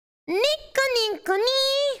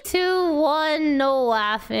Tickle-me. 2, 1, no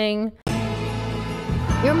laughing.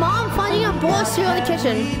 Your mom finding a bowl of cereal in the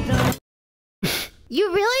kitchen.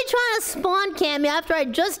 You really trying to spawn cam me after I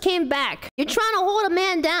just came back. You're trying to hold a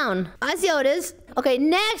man down. I see how it is. Okay,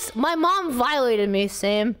 next. My mom violated me.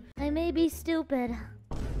 Same. I may be stupid.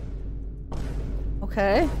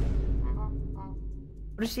 Okay.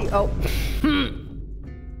 What is she? Oh.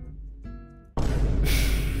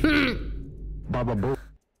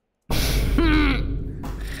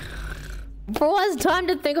 Bro has time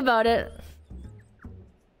to think about it.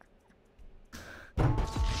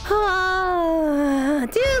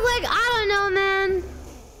 Dude, like, I don't know, man.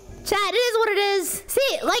 Chat, it is what it is.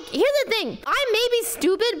 See, like, here's the thing. I may be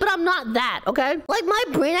stupid, but I'm not that, okay? Like, my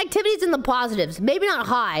brain activity's in the positives. Maybe not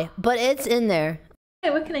high, but it's in there.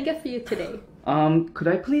 Hey, what can I get for you today? Could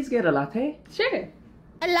I please get a latte? Sure.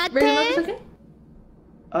 A latte? Regular milk is okay?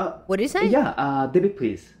 What do you say? Yeah, debit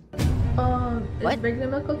please. Is regular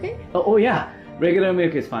milk okay? Oh yeah, regular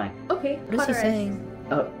milk is fine. Okay. What is he saying?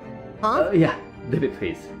 Huh? Yeah, debit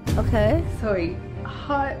please. Okay. Sorry,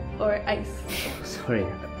 hot or ice? Sorry,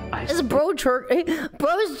 ice. This bro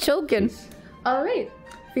bro's choking. Alright,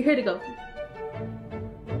 we're here to go.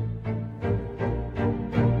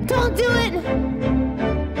 Don't do it!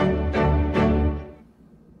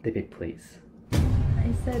 Debit please.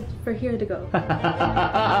 I said we're here to go.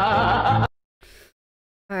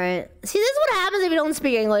 Alright. See, this is what happens if you don't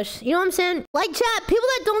speak English. You know what I'm saying? Like, chat, people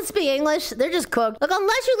that don't speak English, they're just cooked. Like,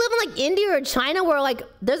 unless you live in, like, India or China where, like,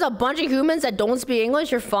 there's a bunch of humans that don't speak English,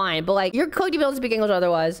 you're fine. But, like, you're cooked if you don't speak English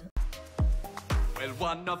otherwise. Well,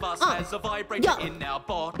 one of us has a vibrator in our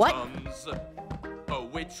bottoms. What? Oh,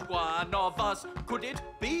 which one of us could it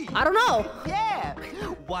be? I don't know. Yeah,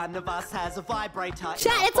 one of us has a vibrator.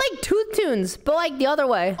 Chat, it's like Tooth Tunes, but, like, the other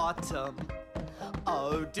way. Bottom.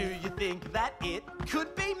 Oh, do you think that it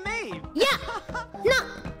could be me? Yeah. No.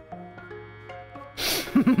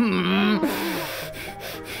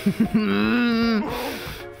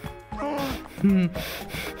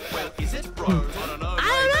 Well, is it Rose? I don't know. I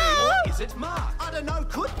don't know. Or is it Mark? I don't know,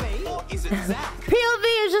 could be. Or is it Zach? POV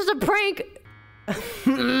is just a prank.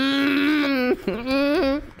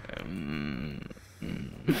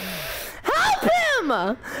 Help him!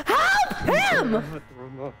 Help him!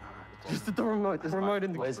 Just the remote. There's a remote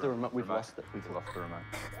in the... Where's the remote? We've lost it. We've lost the remote.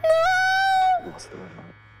 No! We lost the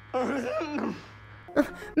remote.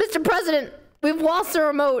 Mr. President, we've lost the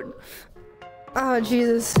remote. Oh,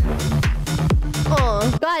 Jesus.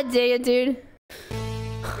 Oh, god dang it, dude.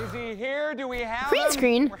 Is he here? Do we have Green him?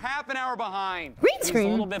 screen. We're half an hour behind. Green He's a screen.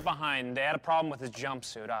 little bit behind. They had a problem with his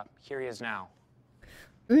jumpsuit. Here he is now.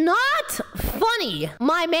 Not funny,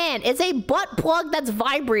 my man. It's a butt plug that's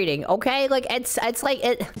vibrating. Okay, like it's like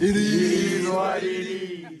it. It is what it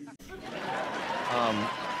is.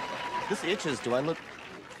 This itches. Do I look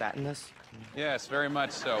fat in this? Yes, very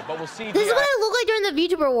much so. But we'll see. This is what I look like during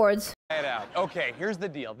the Vtuber Awards. Try it out. Okay, here's the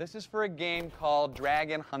deal. This is for a game called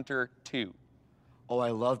Dragon Hunter 2. Oh,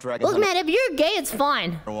 I love Dragon Look, man, if you're gay, it's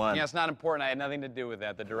fine. Yeah, it's not important. I had nothing to do with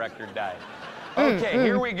that. The director died. Okay,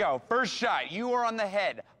 here we go. First shot. You are on the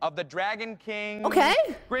head of the Dragon King. Okay.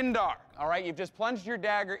 Grindar. All right, you've just plunged your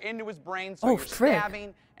dagger into his brain, so you're frick.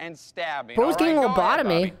 stabbing and stabbing. Bro's All getting right, a go ahead,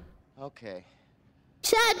 lobotomy. Bobby. Okay.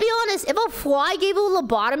 Chad, be honest. If a fly gave you a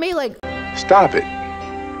lobotomy, like, Stop it.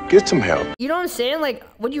 Get some help. you know what I'm saying? Like,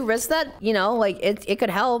 would you risk that? You know, like it could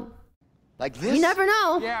help. Like this? You never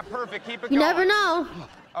know. Yeah, perfect. Keep it You going. never know.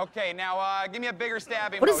 Okay, now give me a bigger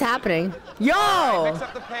stabbing What is motion. happening? All right, Yo! mix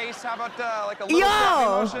up the pace. How about like a little Yo! stabbing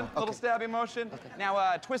motion? Little stabbing motion.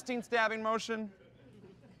 Now twisting stabbing motion.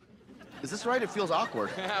 Is this right? It feels awkward.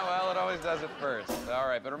 Yeah, well, it always does at first. All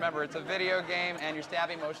right, but remember, it's a video game, and your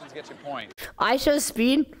stabbing motions get you points. I show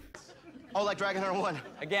speed. Oh, like Dragon Hunter 1.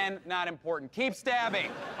 Again, not important. Keep stabbing.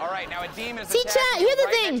 All right, now a demon is See, attacking chat, you here's the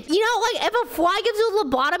right thing. next to You know, like, if a fly gives you a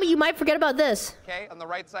lobotomy, you might forget about this. Okay, on the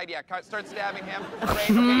right side, yeah, start stabbing him.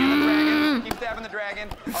 Great, okay, and the dragon. Keep stabbing the dragon.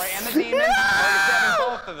 All right, and the demon. No! Oh, you're stabbing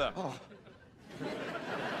both of them. Oh.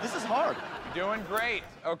 This is hard. You're doing great.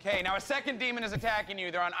 Okay, now a second demon is attacking you.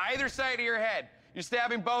 They're on either side of your head. You're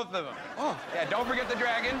stabbing both of them. Oh. Yeah, don't forget the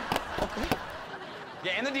dragon. Okay.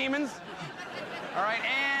 Yeah, and the demons. All right,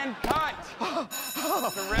 and cut.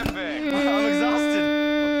 Terrific. I'm exhausted.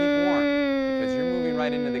 Well, keep warm, because you're moving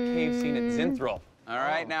right into the cave scene at Zinthral. All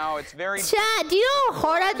right, now it's very... Chat, do you know how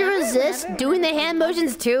hard I have to resist doing the hand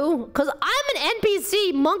motions too? Because I'm an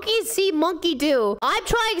NPC. Monkey see, monkey do. I'm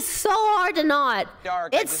trying so hard to not.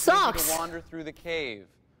 dark. It I just need you sucks. to wander through the cave.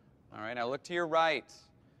 All right, now look to your right.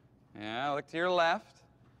 Yeah, look to your left.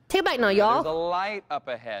 Take it back now, There's a y'all. light up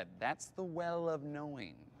ahead. That's the Well of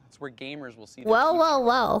Knowing. That's where gamers will see.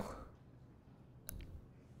 Well.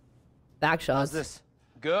 Back shots. How's this?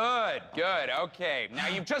 Good, good. Okay. Now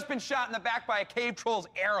you've just been shot in the back by a cave troll's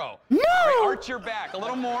arrow. No! All right, arch your back a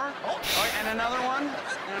little more. All right, and another one.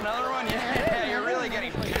 And another one. Yeah, you're really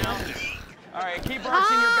getting pounded. All right, keep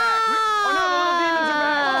arching your back. Oh no, the little demons are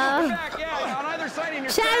back. Oh, back, yeah, on either side in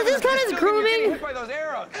your Chad, is this kind of grooming? Hit by those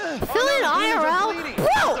arrows. Filian IRL.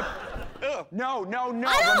 Whoa! No,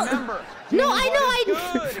 I don't. remember. No, I know.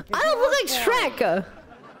 I don't look like Shrek.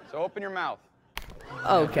 So open your mouth.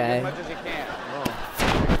 Okay. As much as you can.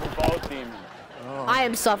 Both demons. I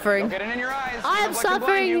am suffering. Don't get it in your eyes. I am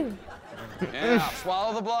suffering. Yeah,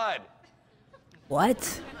 swallow the blood.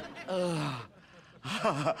 What?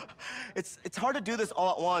 It's hard to do this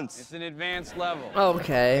all at once. It's an advanced level.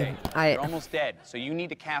 Okay. You're almost dead, so you need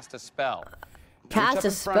to cast a spell. Cast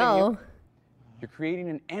a spell? You're creating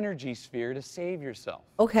an energy sphere to save yourself.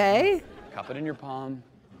 Okay. Cup it in your palm.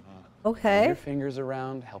 Okay. Move your fingers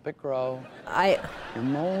around, help it grow. You're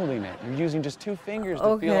molding it. You're using just 2 fingers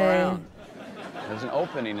to feel around. There's an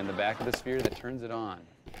opening in the back of the sphere that turns it on.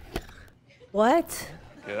 What?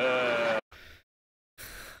 Good.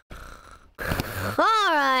 All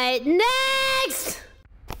right, next!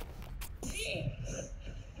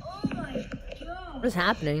 Oh my god. What is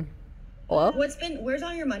happening? Hello? Where's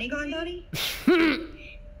all your money gone, Daddy?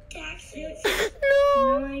 Taxes.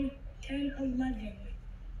 No. 9, 10, 11.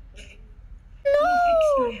 No.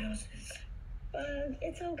 Fix my houses.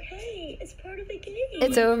 It's okay. It's part of the game.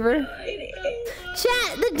 It's over. It is.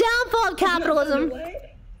 Chat, the downfall of capitalism.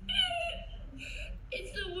 What?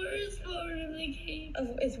 It's the worst part of the game.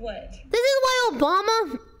 Is what? This is why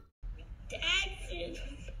Obama... Taxes.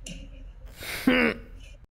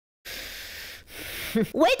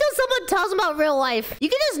 Wait till someone tells them about real life. You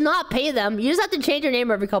can just not pay them. You just have to change your name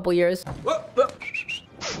every couple years.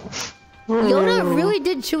 Yoda really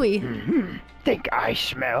did Chewy. Think I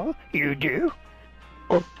smell? You do?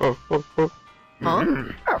 Huh?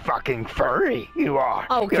 A fucking furry, you are.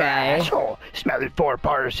 Okay. You're an asshole. Smell it 4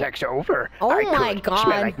 parsecs over. Oh I my could god.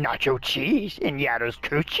 Smell like nacho cheese in Yato's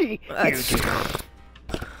coochie. You do.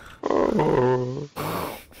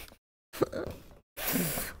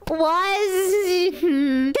 Why is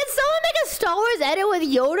Can someone make a Star Wars edit with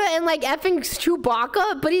Yoda and like effing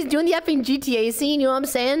Chewbacca, but he's doing the effing GTA scene, you know what I'm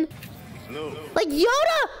saying? No. Like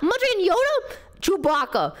Yoda, muttering Yoda,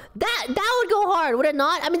 Chewbacca. That would go hard, would it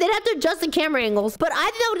not? I mean, they'd have to adjust the camera angles, but I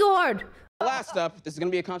think that would go hard. Last up, this is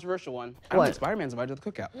gonna be a controversial one. I don't What? think Spider-Man's invited to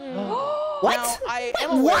the cookout. What? Now, I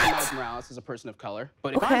am aware What? of Miles Morales is a person of color,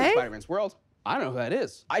 but if I'm in Spider-Man's world, I don't know who that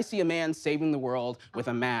is. I see a man saving the world with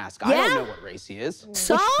a mask. I don't know what race he is.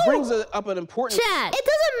 So? Which brings up an important... Chat, it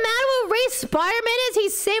doesn't matter what race Spider-Man is,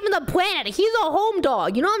 he's saving the planet. He's a home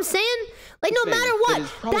dog, you know what I'm saying? Like, no matter what,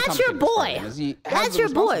 that's your boy. That's your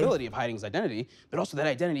boy. Responsibility of hiding his identity, but also that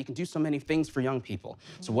identity can do so many things for young people.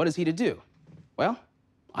 So what is he to do? Well,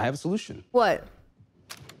 I have a solution. What?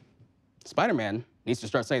 Spider-Man needs to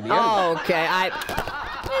start saying the N-word. Oh, okay,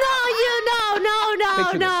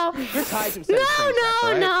 No. You're tied to him saying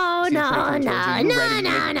No.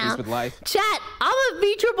 Chat, I'm a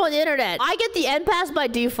VTuber on the internet. I get the N pass by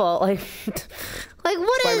default. Like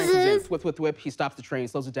what Spider-Man is this? comes in, whip, he stops the train,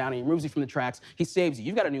 slows it down, and he removes you from the tracks. He saves you.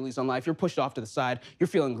 You've got a new lease on life. You're pushed off to the side. You're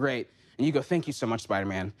feeling great. And you go, thank you so much,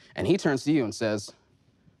 Spider-Man. And he turns to you and says,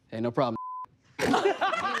 hey, no problem.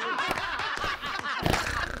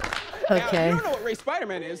 Okay. Now, you don't know what race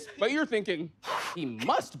Spider-Man is, but you're thinking, he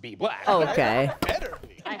must be black. Okay.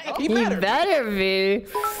 He better be.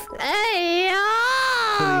 Hey,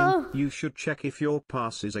 yo! You should check if your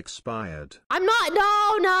pass is expired. I'm not. No.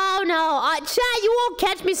 Chat, you won't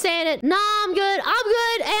catch me saying it. No, I'm good.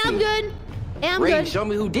 I'm good. Ray, show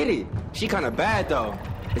me who did it. She kind of bad though.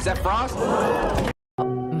 Is that Frost?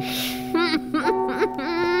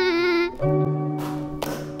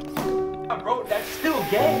 Bro, that's still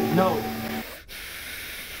gay. No.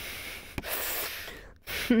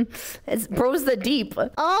 It's bro's the deep.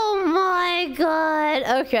 Oh my god.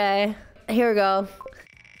 Okay. Here we go.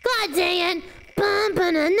 God dang it.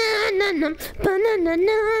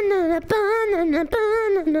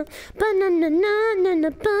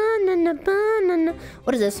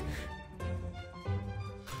 What is this?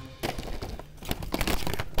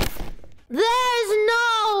 There's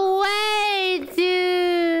no way,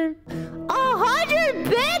 dude. 100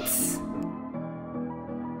 bits?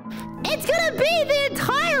 It's gonna be the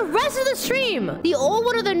entire rest of the stream. The old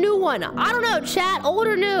one or the new one? I don't know, chat. Old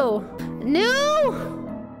or new? New?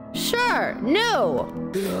 Sure, new.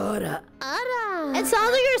 It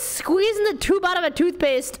sounds like you're squeezing the tube out of a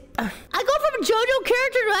toothpaste. I go from JoJo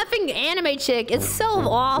character to effing anime chick. It's so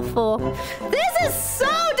awful. This is so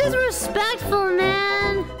disrespectful,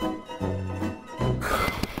 man.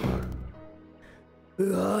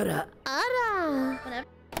 You're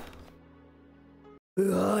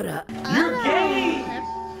gay!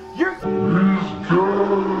 You're...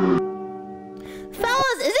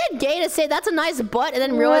 Fellas, is it gay to say that's a nice butt and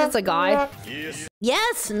then realize it's a guy? Yes.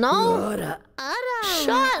 Yes? No?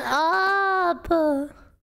 Shut up. A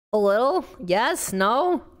little? Yes?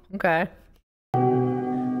 No? Okay. The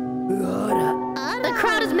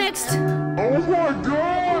crowd is mixed. Oh my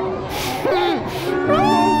god!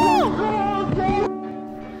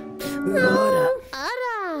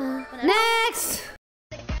 Next!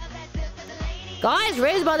 Guys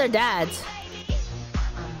raised by their dads.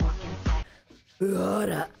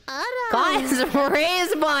 Guys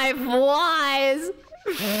raised by flies.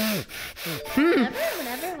 True!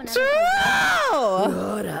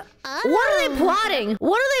 What are they plotting?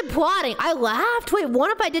 What are they plotting? I laughed. Wait, what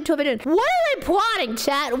if I did to a video? What are they plotting,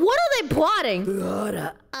 chat? What are they plotting?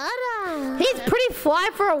 He's pretty fly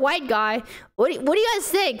for a white guy. What do you guys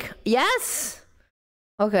think? Yes?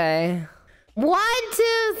 Okay. 1,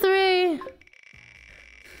 2, 3.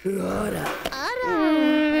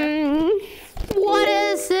 What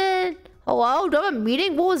is it? Hello? Do I have a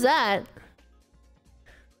meeting? What was that?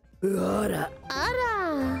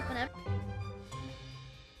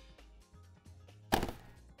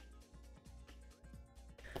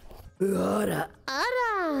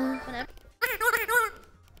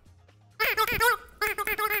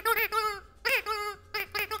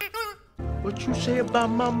 What you say about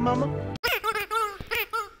my mama?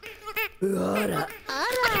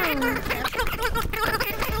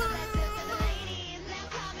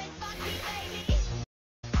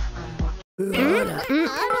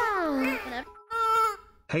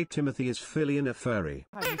 Hey Timothy, is Filian a furry?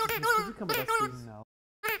 I'm sure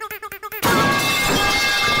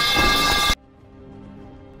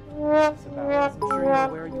you're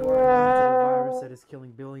aware you are immune to the virus that is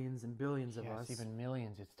killing billions and billions of us. Even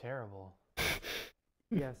millions. It's terrible.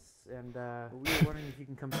 Yes, and we were wondering if you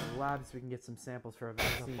can come to the lab so we can get some samples for a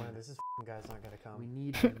vaccine. No point. This guy's not gonna come. We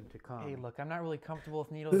need him to come. Hey, look, I'm not really comfortable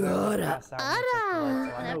with needles. No,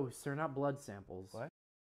 sir, not blood samples. What?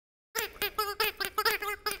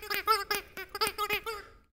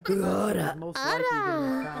 Most likely going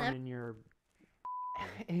to be found in your...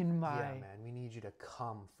 In my... Yeah, man, we need you to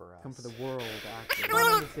come for us. Come for the world, actually.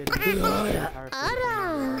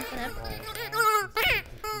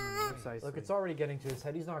 Look, it's already getting to his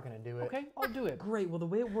head. He's not gonna do it. Okay, I'll do it. Great. Well, the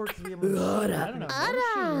way it works is we have a machine. I don't know.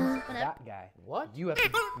 That guy. What? You have to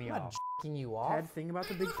me I'm off. Not you off. Ted, think about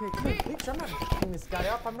the big picture. Bitch, I'm not f***ing this guy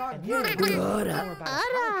up. I'm not getting more about a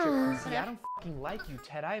power trip. See, I don't f***ing like you,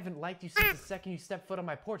 Ted. I haven't liked you since the second you stepped foot on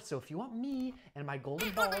my porch. So if you want me and my golden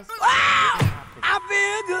balls, I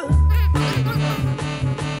feel good.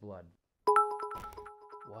 Blood.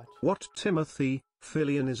 What? What, Timothy?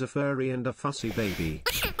 Filian is a furry and a fussy baby.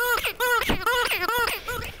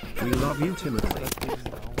 We love you, Timothy.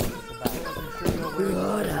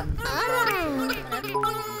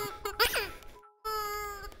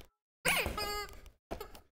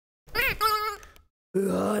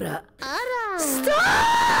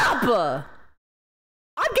 Stop!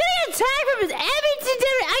 I'm getting attacked from his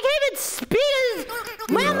Abington. I can't even speak.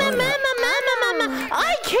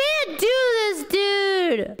 I can't do this,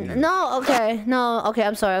 dude. No, okay, no, okay.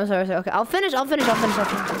 I'm sorry. Okay, I'll finish. 3,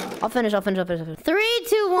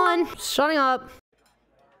 2, 1. Shutting up.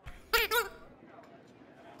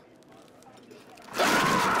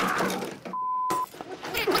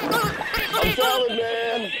 I'm salad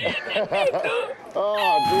man.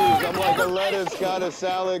 Oh, geez, I'm like a lettuce kind of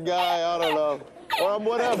salad guy. I don't know. Or I'm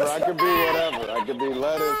whatever. I could be whatever. I could be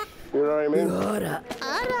lettuce. You know what I mean?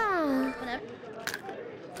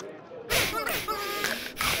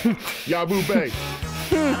 Yabu Bay.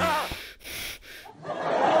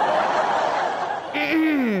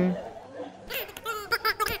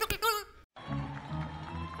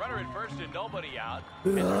 Runner at first and nobody out.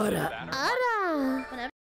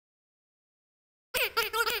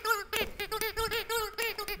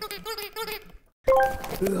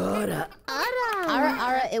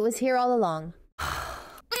 Ara, it was here all along.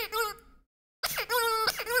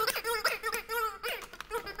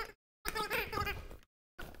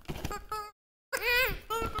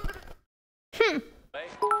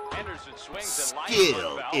 Anderson swings and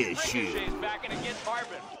Skill issue. back and against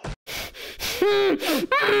Marvin.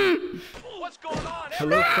 What's going on?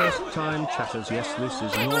 Hello first time chatters, yes this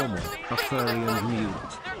is normal, a furry and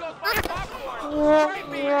mute.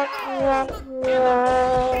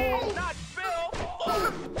 Not Phil.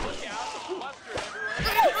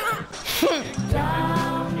 Look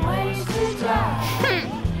out, mustard everywhere.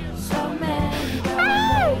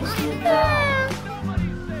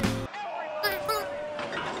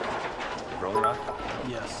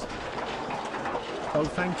 Oh,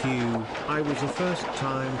 thank you. I was a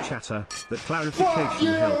first-time chatter. That clarification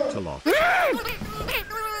helped a lot. Has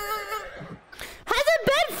it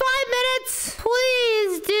been 5 minutes?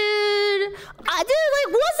 Please, dude. Dude, like,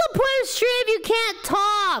 what's the point of stream if you can't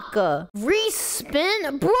talk?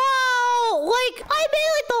 Respin? Bro! Like, I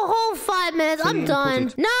made like the whole 5 minutes. I'm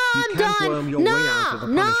done. No, I'm done.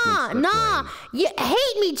 Nah. You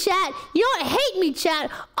hate me, chat. You don't hate me, chat.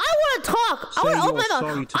 I want to talk. I want to open my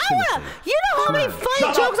mouth. I want to. You know how many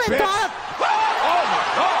funny jokes I thought of?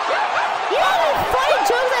 You know how many funny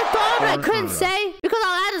jokes I thought of and I couldn't say? Because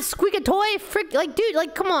I had to squeak a toy? Frick, like, dude,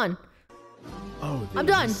 like, come on. Oh, I'm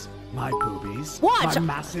done. My boobies. Watch. My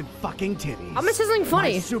massive fucking titties. I'm gonna say something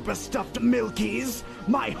funny. My super stuffed milkies.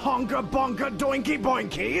 My honga bonga doinky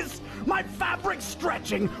boinkies. My fabric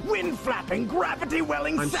stretching, wind flapping, gravity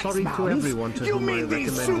welling I'm sex sorry mounds. to everyone to you whom I mean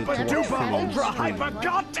these recommended super to watch duper Filian's ultra stream. hyper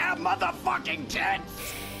goddamn motherfucking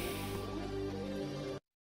tits?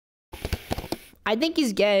 I think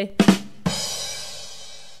he's gay.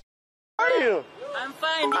 How are you? I'm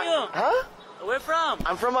fine, you? Huh? Where from?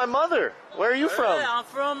 I'm from my mother. Where are you from? I'm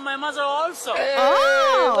from my mother also. Hey,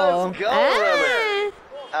 Oh, let's go, hey.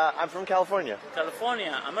 I'm from California.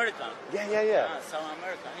 California, America. Yeah. South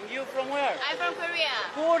America. And you from where? I'm from Korea.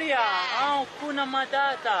 Korea. Oh, Kuna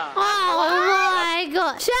Matata. Oh my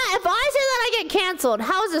god. Chat, if I say that I get canceled,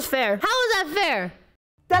 how is this fair? How is that fair?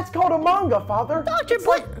 That's called a manga, Father. Dr. It's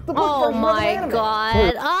like the book Oh version of an my anime.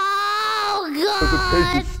 god. Oh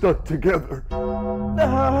god. Stuck together.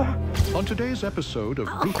 On today's episode of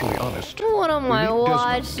Brutally Honest, What am I we meet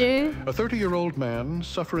watching? Desmond, a 30-year-old man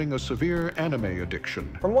suffering a severe anime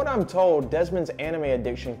addiction. From what I'm told, Desmond's anime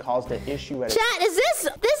addiction caused an issue at Chat, is this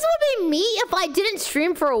would be me if I didn't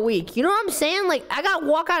stream for a week? You know what I'm saying? Like, I gotta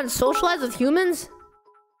walk out and socialize with humans?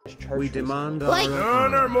 We demand Like- our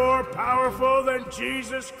None are more powerful than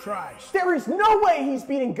Jesus Christ. There is no way he's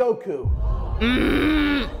beating Goku.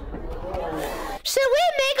 Should we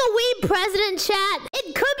make a weeb president, chat?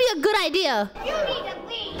 It could be a good idea. You need to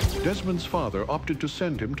leave. Desmond's father opted to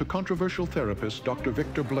send him to controversial therapist Dr.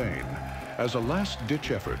 Victor Blaine as a last-ditch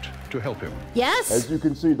effort to help him. Yes? As you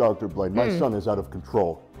can see, Dr. Blaine, my son is out of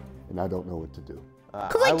control, and I don't know what to do.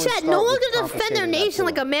 Cause like, chat, no one's gonna defend their nation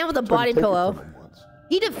like a man with a body pillow.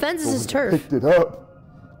 He defends his turf. Picked it up.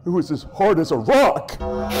 It was as hard as a rock. The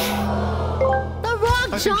Rock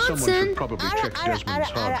I think someone Johnson. should probably check Desmond's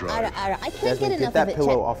hard drive. I can't Desmond, get get enough that of it.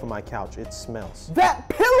 pillow Chat. off of my couch. It smells. That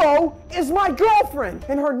pillow is my girlfriend,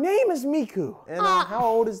 and her name is Miku. And how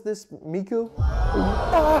old is this Miku?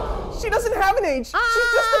 She doesn't have an age. She's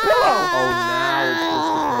just a pillow. Oh, now it's just a pillow.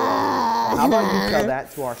 How about you tell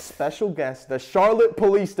that to our special guest, the Charlotte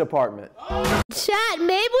Police Department? Chat,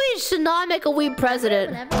 maybe we should not make a weeb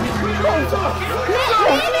president. Maybe, hear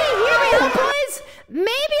me out, boys. Maybe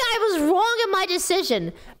I was wrong in my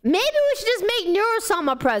decision. Maybe we should just make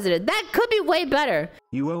Neurosama president. That could be way better.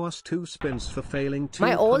 You owe us 2 spins for failing 2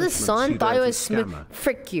 My oldest son punishments, thought you it dirty was Smith. scammer.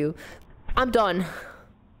 Frick you. I'm done.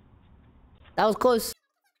 That was close.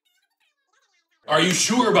 Are you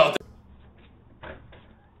sure about that?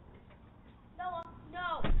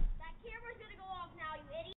 No. That camera's gonna go off now, you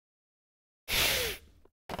idiot.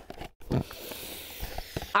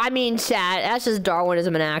 I mean, chat, that's just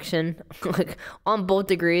Darwinism in action. Like, on both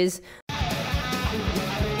degrees.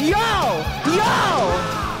 Yo! What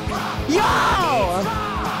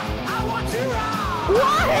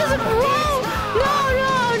is wrong?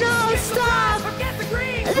 No, stop!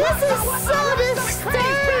 This is so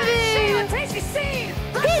disturbing!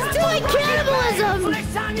 He's doing cannibalism!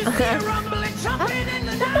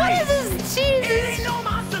 What is this? Jesus!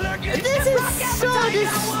 This is so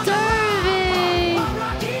disturbing!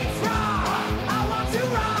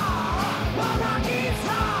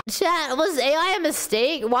 Chat, was AI a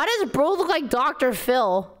mistake? Why does bro look like Dr.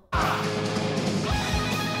 Phil? I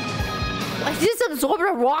just absorbed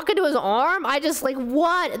a rock into his arm? I just like,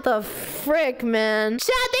 what the frick, man? Chat,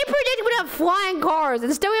 they predicted we'd have flying cars.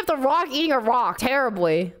 Instead, we have the rock eating a rock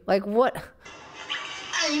terribly. Like, what?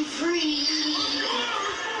 I'm free.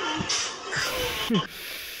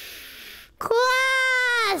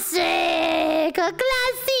 Classic!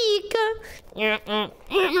 Classic!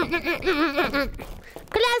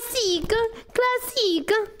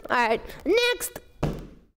 Alright, next.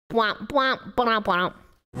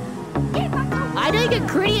 I know you get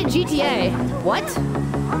gritty in GTA. What?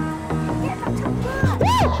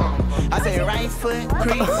 I say right foot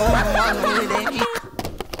creep on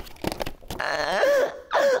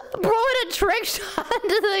Bro, in a trick shot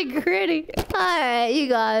into the gritty. Alright, you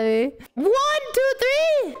got me. 1, 2,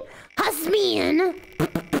 3. Hasmin.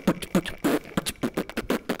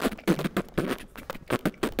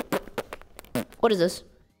 What is this?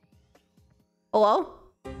 Hello?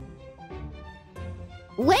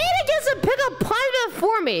 Lena gets to pick up punishment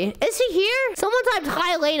for me. Is she here? Someone typed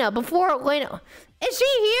hi, Lena, before Lena. Is she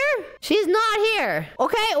here? She's not here.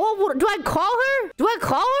 Okay, well, do I call her? Do I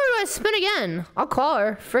call her or do I spin again? I'll call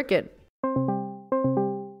her. Frick it.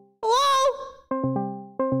 Hello?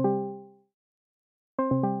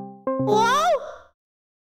 Hello?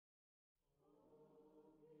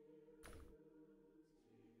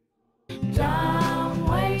 Dumb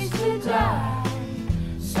ways to die.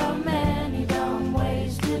 So many dumb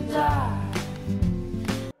ways to die.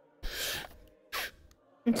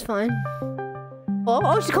 It's fine.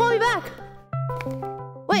 Oh, she's calling me back.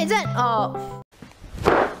 Wait, is that? Oh.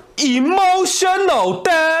 Emotional,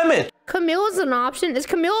 damn it! Camilla's an option. Is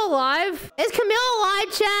Camilla alive? Is Camilla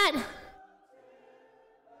alive, chat?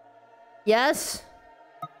 Yes.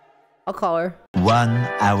 I'll call her. 1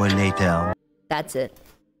 hour later. That's it.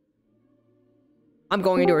 I'm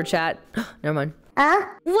going into her chat. Never mind. Well.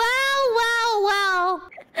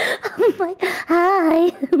 Oh my,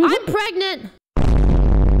 hi. I'm pregnant.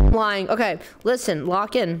 Lying. Okay, listen,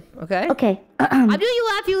 lock in, okay? Okay. I'm doing you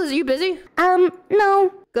laugh, you. Are you busy?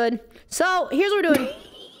 No. Good. So, here's what we're doing.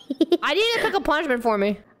 I need you to pick a punishment for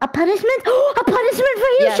me. A punishment? A punishment for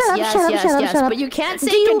you? Yes, shut up, shut up. But you can't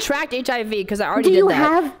say contract HIV, because I already did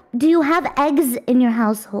that. Do you have eggs in your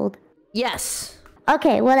household? Yes.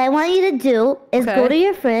 Okay, what I want you to do is go to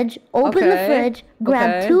your fridge, open the fridge,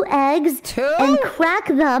 grab 2 eggs, and crack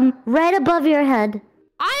them right above your head.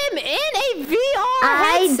 I am in a VR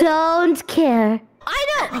I don't care. I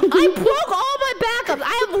know. I broke all my backups.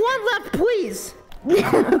 I have one left, please.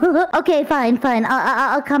 Okay, fine.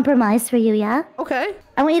 I'll compromise for you, yeah? Okay.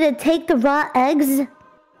 I want you to take the raw eggs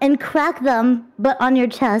and crack them, but on your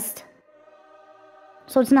chest.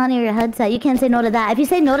 So it's not near your headset. You can't say no to that. If you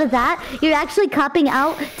say no to that, you're actually copping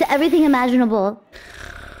out to everything imaginable.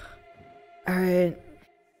 Alright.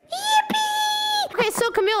 Okay,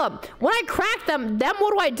 so Camilla, when I crack them, then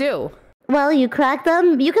what do I do? Well, you crack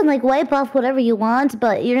them. You can like wipe off whatever you want,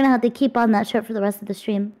 but you're gonna have to keep on that shirt for the rest of the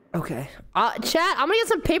stream. Okay. Chat, I'm gonna get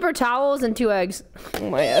some paper towels and 2 eggs. Oh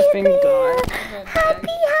my effing god. Happy.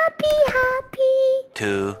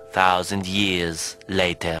 2,000 years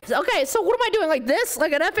later. Okay, so what am I doing? Like this?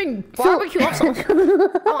 Like an effing barbecue? I'm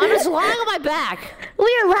just lying on my back.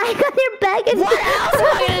 We're lying on your back and what else am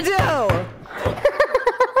I gonna do?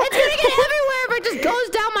 It's gonna get everywhere if it just goes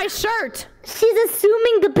down my shirt. She's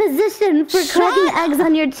assuming the position for cracking eggs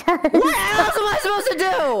on your chest. What else am I supposed to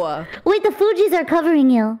do? Wait, the Fujis are covering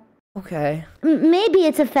you. Okay. Maybe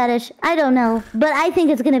it's a fetish. I don't know. But I think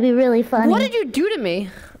it's gonna be really funny. What did you do to me?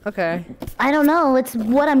 Okay. I don't know. It's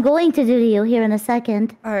what I'm going to do to you here in a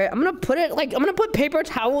second. Alright, I'm gonna put paper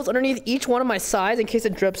towels underneath each one of my sides in case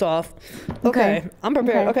it drips off. Okay. I'm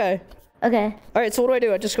prepared. Okay. Alright, so what do I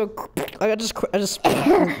do? I just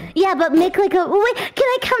Yeah, but make like a wait, can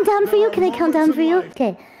I count down for you?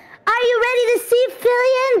 Okay. Are you ready to see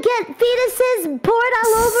Filian get fetuses poured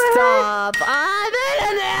all over her? Stop! I'm in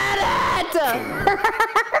an edit!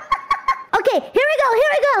 Okay, here we go.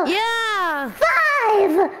 Yeah!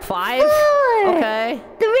 5! 5? 4! Okay.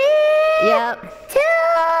 3! Yep. 2!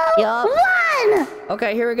 Yup. 1!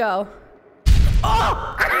 Okay, here we go.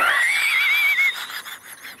 Oh!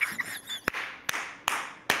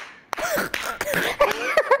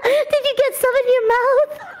 Did you get some in your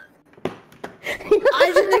mouth?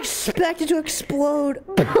 I didn't expect it to explode.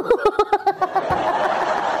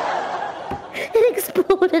 It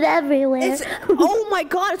exploded everywhere. Oh my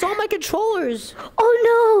god, it's on my controllers. Oh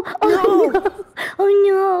no. Oh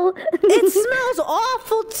no. It smells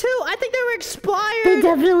awful too. I think they were expired. They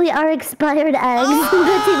definitely are expired eggs.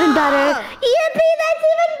 That's even better. Yippee, that's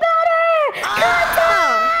even better.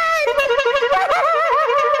 Content.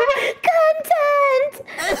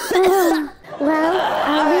 Well,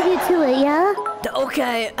 I'll leave you to it, yeah?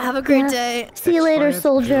 Okay, have a great day. See you later,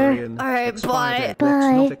 soldier. Alright, bye.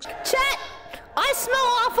 Bye. Chat! I smell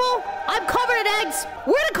awful! I'm covered in eggs!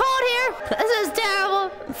 We're gonna call it here! This is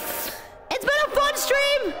terrible. It's been a fun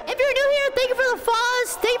stream! If you're new here, thank you for the follows.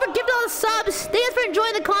 Thank you for giving all the subs. Thank you for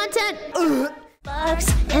enjoying the content. Bugs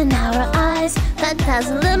in our eyes, that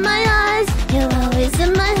dazzle in my eyes. You're always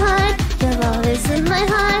in my heart. You're always in my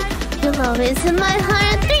heart. You're always in my heart.